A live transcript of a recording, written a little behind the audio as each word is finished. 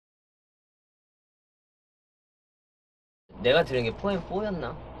내가 들은 게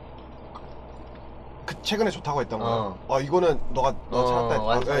포엠4였나? 그 최근에 좋다고 했던 거야. 이거는 너가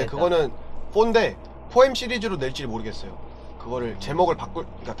찾았다. 네, 그거는 4인데 포엠 시리즈로 낼지 모르겠어요. 그거를 제목을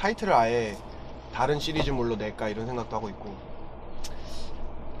그러니까 타이틀을 아예 다른 시리즈물로 낼까 이런 생각도 하고 있고.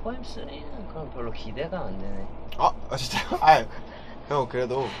 포엠3는 그럼 별로 기대가 안 되네. 진짜요? 형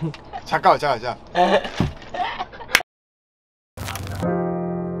그래도 잠깐만.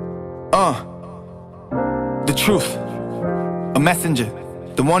 The truth, a messenger,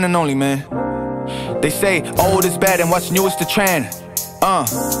 the one and only, man. They say old is bad and what's new is the trend.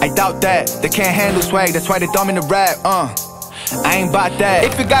 I doubt that. They can't handle swag, that's why they dumb in the rap. I ain't bout that.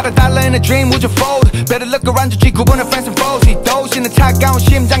 If you got a dollar and a dream, would you fold? Better look around you, 구분은 friends and foes. 이 도시는 차가운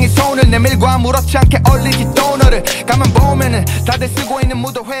심장에 손을 내밀고 아무렇지 않게 얼리지 또 너를 가만 보면은 다들 쓰고 있는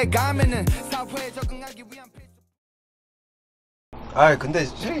무도회 가면은 사회에 적응하기 위한 근데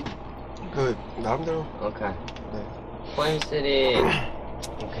그 나름대로 오케이. 네. 포엠3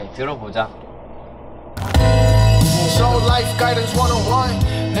 오케이 들어보자. So life guidance 101.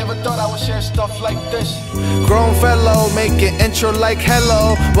 Never thought I would share stuff like this. Grown fellow making intro like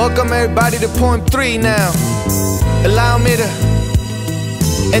hello. Welcome everybody to P.O.E.M 3 now. Allow me to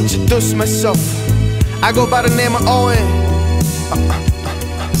introduce myself. I go by the name of Owen.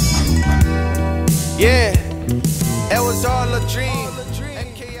 Yeah, it was all a dream.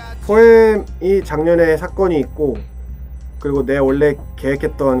 포엠이 작년에 사건이 있고, 그리고 내 원래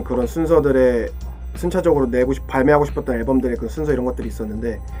계획했던 그런 순서들의 순차적으로 발매하고 싶었던 앨범들의 그 순서 이런 것들이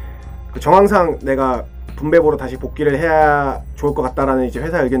있었는데, 그 정황상 내가 분배보로 다시 복귀를 해야 좋을 것 같다라는 이제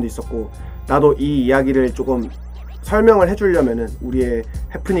회사 의견도 있었고, 나도 이 이야기를 조금 설명을 해주려면은 우리의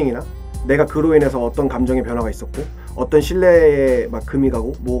해프닝이나 내가 그로 인해서 어떤 감정의 변화가 있었고, 어떤 신뢰에 막 금이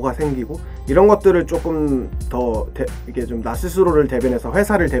가고 뭐가 생기고 이런 것들을 조금 더 이게 좀 나 스스로를 대변해서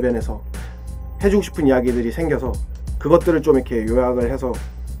회사를 대변해서 해주고 싶은 이야기들이 생겨서 그것들을 좀 이렇게 요약을 해서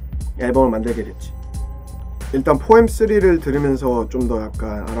앨범을 만들게 됐지. 일단 포엠3를 들으면서 좀 더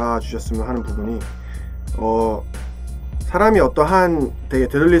약간 알아주셨으면 하는 부분이, 사람이 어떠한 되게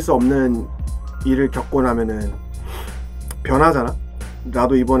되돌릴 수 없는 일을 겪고 나면은 변하잖아.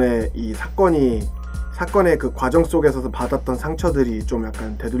 나도 이번에 이 사건의 그 과정 속에서 받았던 상처들이 좀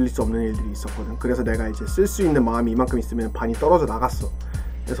약간 되돌릴 수 없는 일들이 있었거든. 그래서 내가 이제 쓸 수 있는 마음이 이만큼 있으면 반이 떨어져 나갔어.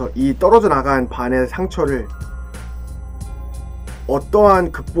 그래서 이 떨어져 나간 반의 상처를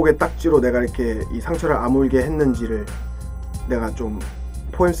어떠한 극복의 딱지로 내가 이렇게 이 상처를 아물게 했는지를 내가 좀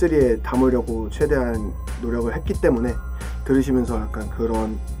포엠3에 담으려고 최대한 노력을 했기 때문에, 들으시면서 약간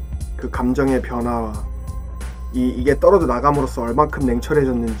그런 그 감정의 변화와 이게 떨어져 나감으로써 얼만큼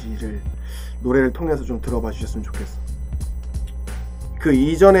냉철해졌는지를 노래를 통해서 좀 들어봐 주셨으면 좋겠어. 그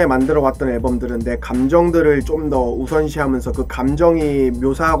이전에 만들어 왔던 앨범들은 내 감정들을 좀 더 우선시하면서 그 감정이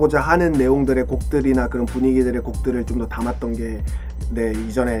묘사하고자 하는 내용들의 곡들이나 그런 분위기들의 곡들을 좀 더 담았던 게 내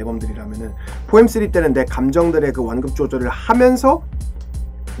이전의 앨범들이라면은, 포엠3 때는 내 감정들의 그 완급 조절을 하면서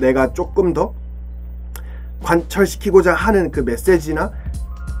내가 조금 더 관철시키고자 하는 그 메시지나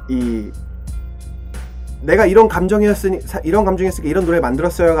내가 이런 감정이었으니까 이런 노래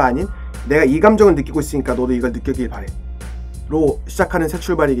만들었어요가 아닌, 내가 이 감정을 느끼고 있으니까 너도 이걸 느끼길 바래 로 시작하는 새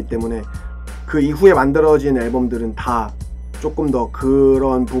출발이기 때문에, 그 이후에 만들어진 앨범들은 다 조금 더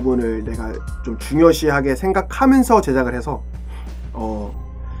그런 부분을 내가 좀 중요시하게 생각하면서 제작을 해서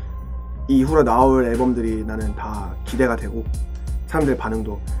이후로 나올 앨범들이 나는 다 기대가 되고, 사람들의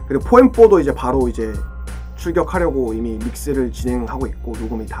반응도. 그리고 포엠4도 이제 바로 이제 출격하려고 이미 믹스를 진행하고 있고,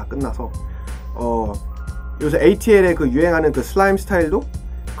 녹음이 다 끝나서 요새 ATL의 그 유행하는 그 슬라임 스타일도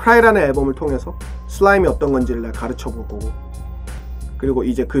크라이라는 앨범을 통해서 슬라임이 어떤 건지를 내가 가르쳐 볼 거고, 그리고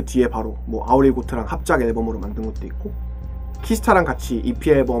이제 그 뒤에 바로 뭐 아우리고트랑 합작 앨범으로 만든 것도 있고, 키스타랑 같이 EP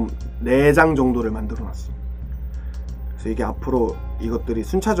앨범 4장 정도를 만들어 놨어. 그래서 이게 앞으로 이것들이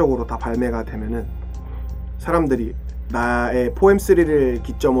순차적으로 다 발매가 되면은 사람들이 나의 포엠3를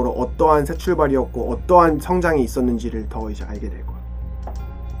기점으로 어떠한 새 출발이었고 어떠한 성장이 있었는지를 더 이제 알게 될 거야.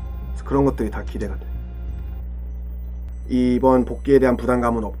 그래서 그런 것들이 다 기대가 돼. 이번 복귀에 대한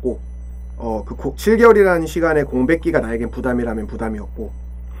부담감은 없고, 그 7개월이라는 시간의 공백기가 나에겐 부담이라면 부담이었고,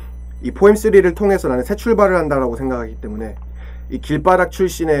 이 포엠3를 통해서 나는 새 출발을 한다라고 생각하기 때문에, 이 길바닥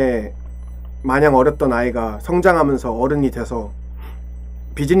출신의 마냥 어렸던 아이가 성장하면서 어른이 돼서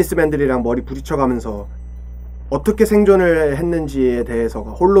비즈니스맨들이랑 머리 부딪혀가면서 어떻게 생존을 했는지에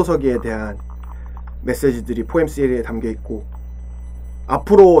대해서가 홀로서기에 대한 메시지들이 포엠3에 담겨 있고,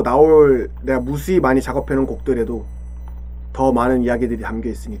 앞으로 나올 내가 무수히 많이 작업해놓은 곡들에도 더 많은 이야기들이 담겨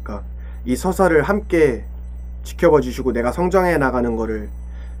있으니까 이 서사를 함께 지켜봐 주시고 내가 성장해 나가는 거를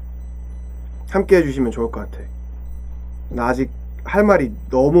함께 해주시면 좋을 것 같아. 나 아직 할 말이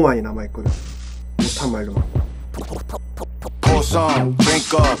너무 많이 남아있거든. 못한 말도 많고. some,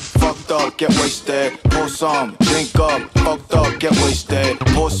 drink up, fucked up, get wasted. Pour some, drink up, fucked up, get wasted.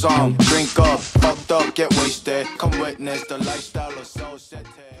 Pour some, drink up, fucked up, get wasted. Come witness the lifestyle of Soul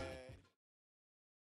City.